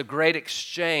 it is the great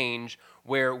exchange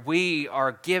where we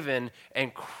are given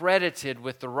and credited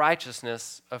with the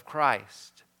righteousness of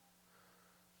Christ.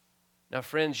 Now,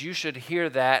 friends, you should hear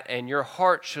that, and your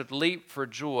heart should leap for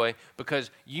joy,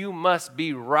 because you must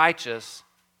be righteous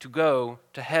to go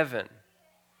to heaven.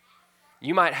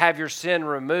 You might have your sin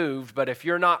removed, but if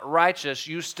you're not righteous,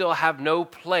 you still have no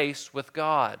place with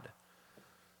God.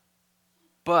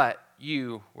 But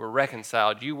you were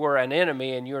reconciled. You were an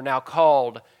enemy, and you are now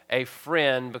called a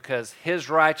friend, because his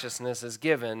righteousness is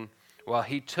given while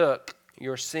he took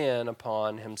your sin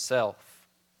upon himself.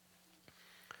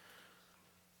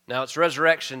 Now, it's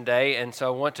Resurrection Day, and so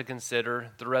I want to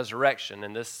consider the resurrection,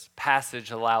 and this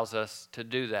passage allows us to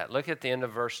do that. Look at the end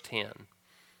of verse 10.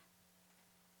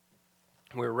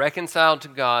 We're reconciled to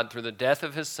God through the death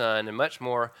of his Son, and much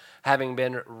more, having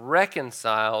been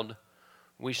reconciled,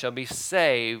 we shall be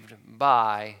saved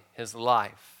by his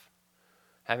life.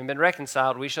 Having been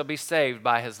reconciled, we shall be saved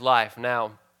by his life.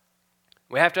 Now,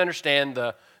 we have to understand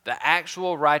the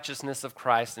actual righteousness of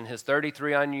Christ and his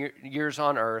 33 years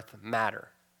on earth matter.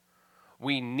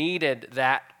 We needed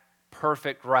that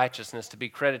perfect righteousness to be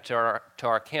credited to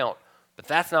our account, but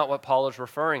that's not what Paul is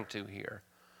referring to here.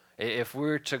 If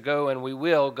we're to go, and we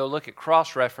will, go look at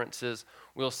cross-references,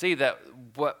 we'll see that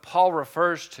what Paul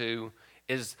refers to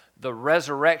is the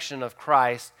resurrection of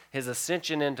Christ, his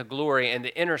ascension into glory, and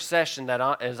the intercession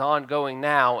that is ongoing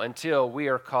now until we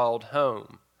are called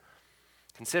home.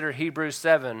 Consider Hebrews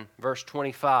 7, verse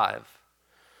 25.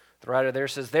 The writer there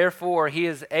says, "Therefore he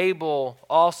is able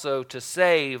also to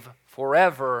save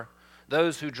forever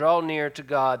those who draw near to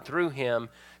God through him,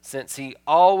 since he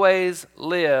always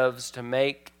lives to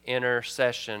make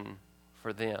intercession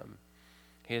for them."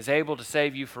 He is able to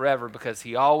save you forever because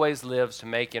he always lives to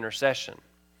make intercession.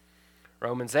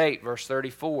 Romans 8, verse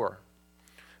 34.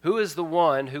 "Who is the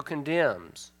one who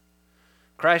condemns?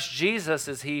 Christ Jesus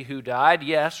is he who died,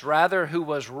 yes, rather who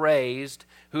was raised,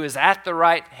 who is at the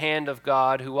right hand of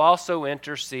God, who also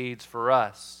intercedes for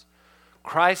us.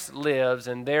 Christ lives,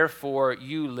 and therefore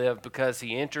you live because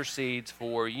he intercedes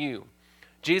for you.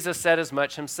 Jesus said as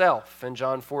much himself in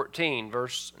John 14,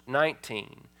 verse 19.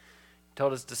 He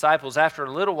told his disciples, after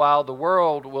a little while, the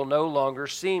world will no longer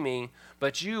see me,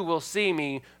 but you will see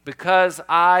me. Because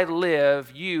I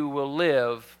live, you will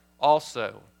live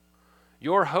also.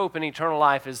 Your hope in eternal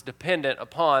life is dependent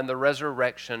upon the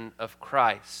resurrection of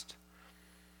Christ.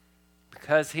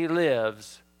 Because he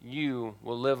lives, you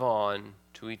will live on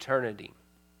to eternity.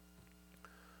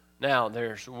 Now,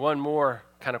 there's one more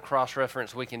kind of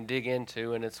cross-reference we can dig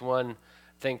into, and it's one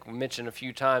I think we mentioned a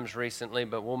few times recently,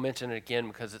 but we'll mention it again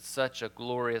because it's such a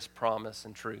glorious promise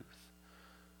and truth.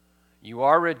 You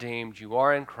are redeemed, you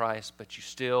are in Christ, but you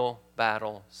still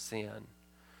battle sin.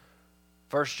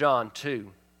 1 John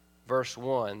 2, verse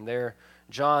 1, there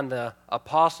John, the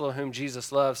apostle whom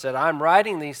Jesus loved, said, I'm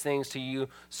writing these things to you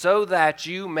so that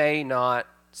you may not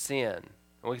sin.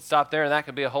 And we can stop there, and that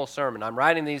could be a whole sermon. I'm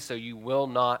writing these so you will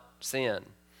not sin.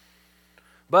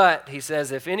 But, he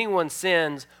says, if anyone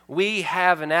sins, we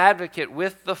have an advocate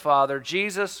with the Father,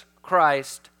 Jesus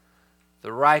Christ,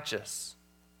 the righteous.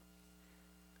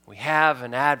 We have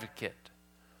an advocate.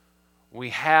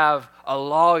 We have a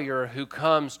lawyer who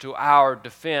comes to our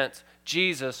defense,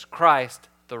 Jesus Christ,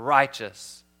 the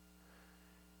righteous.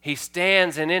 He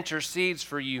stands and intercedes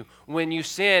for you. When you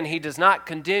sin, he does not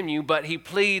condemn you, but he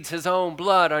pleads his own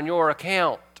blood on your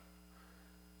account.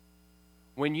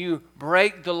 When you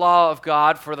break the law of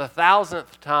God for the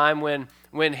 1,000th time,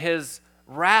 when his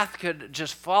wrath could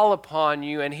just fall upon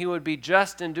you and he would be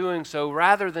just in doing so,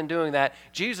 rather than doing that,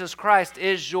 Jesus Christ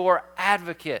is your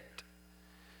advocate.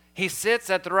 He sits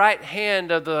at the right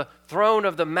hand of the throne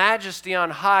of the majesty on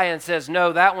high and says,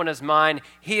 no, that one is mine.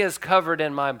 He is covered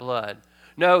in my blood.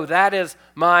 No, that is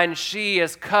mine. She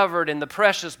is covered in the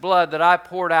precious blood that I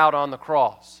poured out on the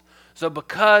cross. So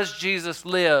because Jesus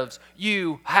lives,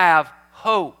 you have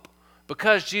hope.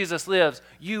 Because Jesus lives,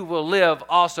 you will live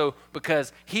also,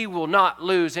 because he will not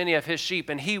lose any of his sheep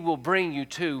and he will bring you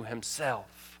to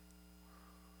himself.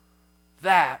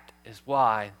 That is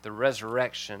why the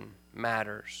resurrection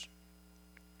matters.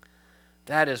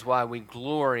 That is why we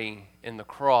glory in the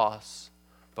cross,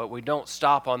 but we don't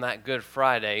stop on that Good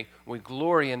Friday. We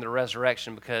glory in the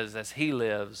resurrection because as he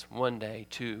lives, one day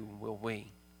too will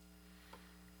we.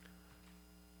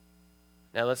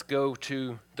 Now let's go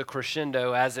to the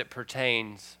crescendo as it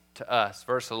pertains to us.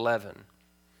 Verse 11.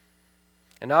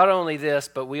 And not only this,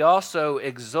 but we also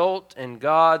exult in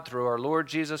God through our Lord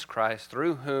Jesus Christ,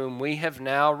 through whom we have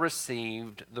now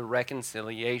received the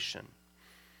reconciliation.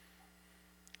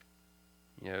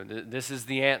 You know, this is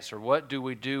the answer. What do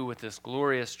we do with this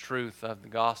glorious truth of the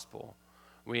gospel?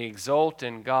 We exult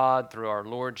in God through our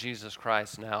Lord Jesus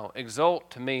Christ. Now,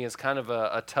 exult to me is kind of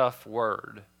a tough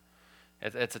word.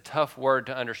 It's a tough word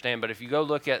to understand, but if you go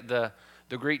look at the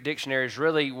Greek dictionaries,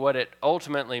 really what it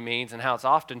ultimately means and how it's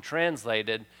often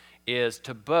translated is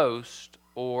to boast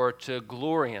or to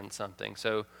glory in something.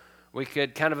 So we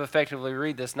could kind of effectively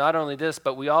read this, not only this,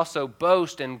 but we also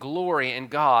boast and glory in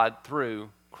God through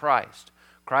Christ.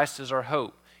 Christ is our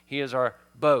hope. He is our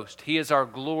boast. He is our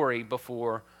glory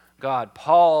before God.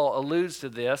 Paul alludes to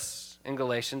this in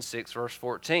Galatians 6, verse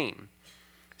 14.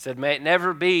 He said, may it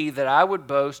never be that I would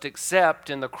boast except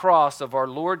in the cross of our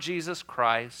Lord Jesus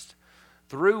Christ,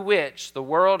 through which the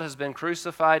world has been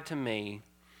crucified to me,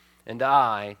 and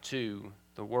I to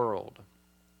the world.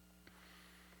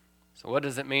 So what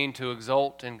does it mean to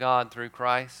exult in God through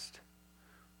Christ?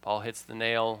 Paul hits the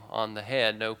nail on the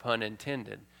head, no pun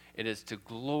intended. It is to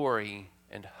glory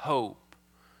and hope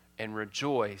and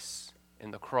rejoice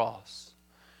in the cross.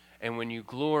 And when you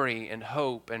glory and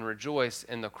hope and rejoice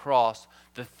in the cross,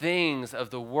 the things of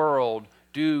the world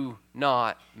do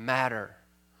not matter.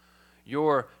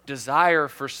 Your desire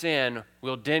for sin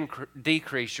will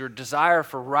decrease. Your desire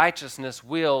for righteousness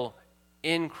will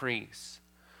increase.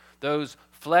 Those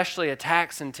fleshly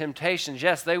attacks and temptations,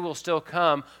 yes, they will still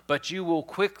come, but you will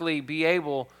quickly be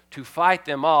able to fight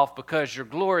them off because your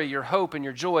glory, your hope, and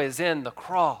your joy is in the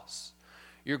cross.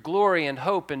 Your glory and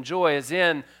hope and joy is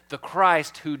in the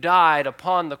Christ who died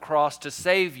upon the cross to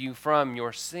save you from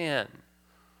your sin.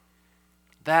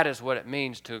 That is what it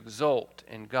means to exult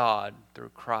in God through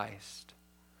Christ.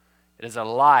 It is a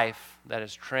life that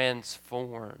is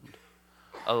transformed,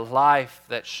 a life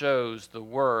that shows the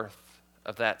worth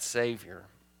of that Savior.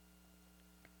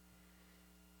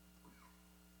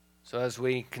 So as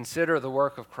we consider the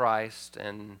work of Christ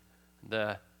and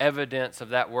the evidence of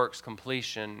that work's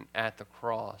completion at the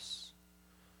cross,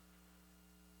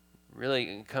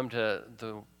 really come to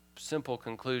the simple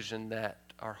conclusion that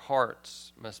our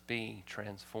hearts must be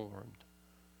transformed.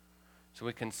 So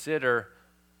we consider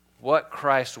what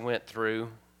Christ went through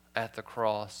at the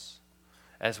cross.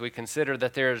 As we consider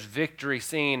that there is victory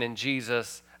seen in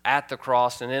Jesus at the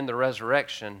cross and in the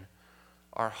resurrection,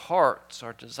 our hearts,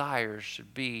 our desires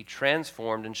should be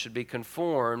transformed and should be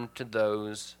conformed to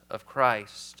those of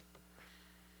Christ.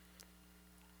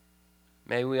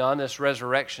 May we on this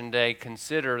resurrection day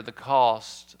consider the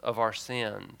cost of our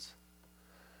sins.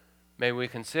 May we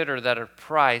consider that a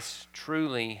price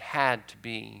truly had to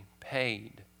be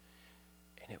paid,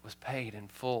 and it was paid in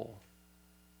full.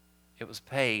 It was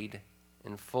paid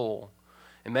in full.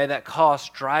 And may that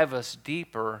cost drive us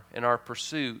deeper in our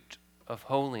pursuit of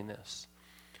holiness.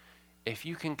 If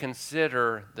you can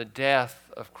consider the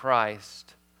death of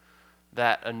Christ,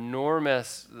 that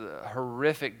enormous,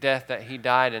 horrific death that he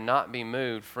died and not be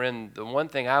moved, friend, the one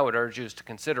thing I would urge you is to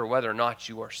consider whether or not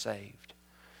you are saved.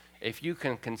 If you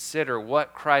can consider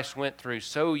what Christ went through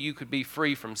so you could be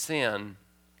free from sin,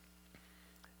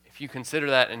 if you consider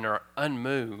that and are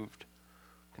unmoved,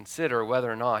 consider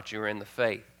whether or not you are in the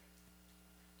faith.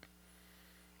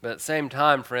 But at the same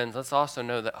time, friends, let's also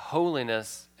know that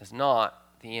holiness is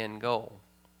not the end goal.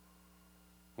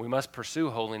 We must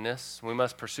pursue holiness. We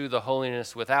must pursue the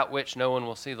holiness without which no one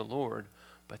will see the Lord.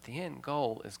 But the end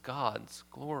goal is God's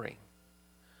glory.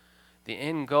 The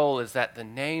end goal is that the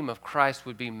name of Christ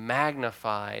would be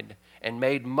magnified and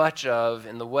made much of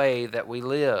in the way that we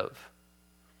live.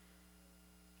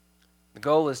 The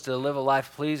goal is to live a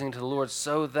life pleasing to the Lord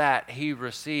so that he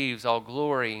receives all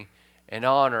glory and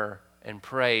honor and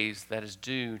praise that is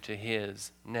due to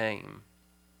his name.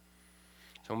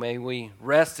 So may we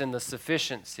rest in the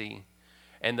sufficiency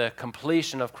and the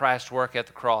completion of Christ's work at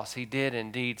the cross. He did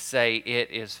indeed say,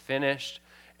 "It is finished,"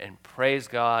 and praise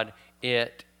God,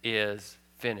 it is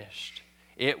finished.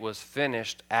 It was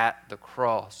finished at the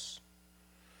cross.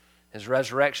 His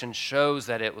resurrection shows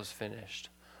that it was finished.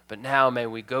 But now may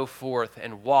we go forth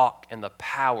and walk in the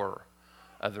power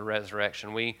of the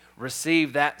resurrection. We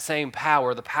receive that same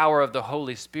power, the power of the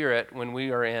Holy Spirit, when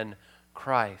we are in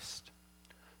Christ.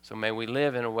 So may we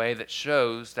live in a way that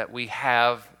shows that we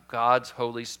have God's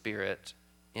Holy Spirit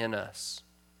in us.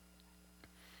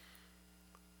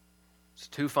 It's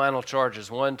two final charges,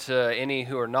 one to any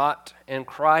who are not in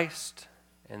Christ,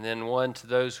 and then one to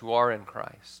those who are in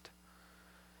Christ.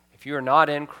 If you are not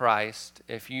in Christ,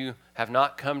 if you have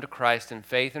not come to Christ in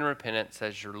faith and repentance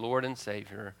as your Lord and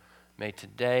Savior, may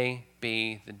today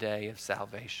be the day of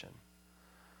salvation.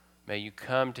 May you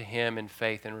come to him in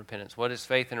faith and repentance. What is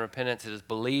faith and repentance? It is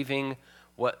believing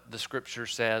what the Scripture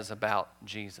says about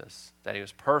Jesus, that he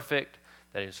was perfect,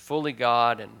 that he was fully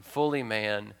God and fully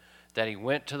man, that he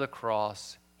went to the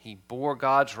cross, he bore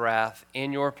God's wrath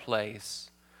in your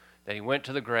place, that he went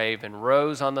to the grave and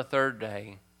rose on the third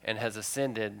day and has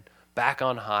ascended back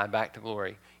on high, back to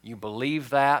glory. You believe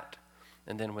that,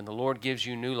 and then when the Lord gives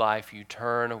you new life, you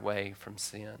turn away from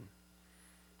sin.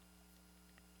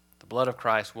 The blood of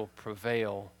Christ will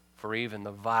prevail for even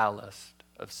the vilest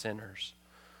of sinners.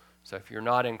 So if you're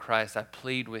not in Christ, I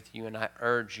plead with you and I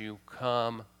urge you,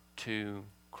 come to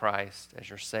Christ as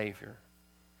your Savior.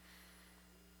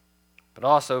 But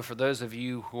also for those of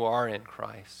you who are in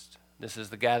Christ, this is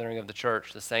the gathering of the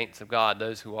church, the saints of God,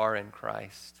 those who are in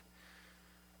Christ.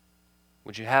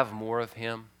 Would you have more of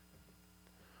him?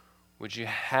 Would you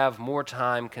have more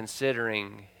time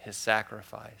considering his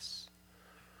sacrifice?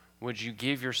 Would you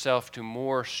give yourself to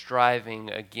more striving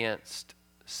against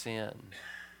sin?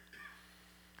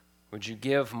 Would you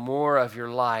give more of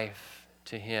your life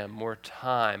to him, more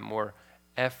time, more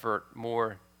effort,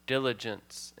 more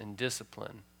diligence and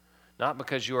discipline? Not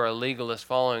because you are a legalist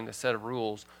following a set of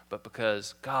rules, but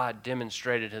because God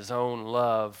demonstrated his own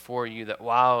love for you, that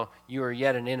while you were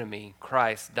yet an enemy,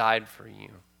 Christ died for you.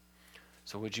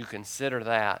 So would you consider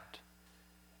that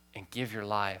and give your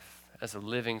life as a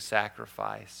living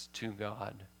sacrifice to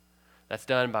God? That's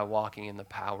done by walking in the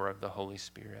power of the Holy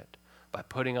Spirit, by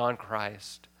putting on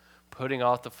Christ, putting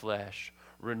off the flesh,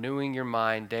 renewing your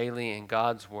mind daily in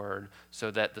God's Word so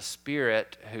that the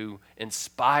Spirit who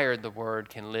inspired the Word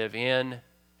can live in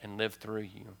and live through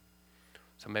you.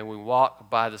 So may we walk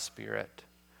by the Spirit.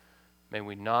 May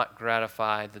we not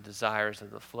gratify the desires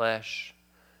of the flesh.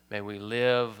 May we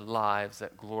live lives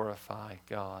that glorify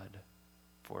God,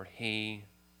 for he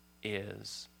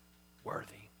is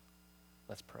worthy.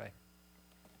 Let's pray.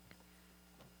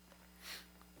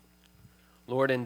 Lord, in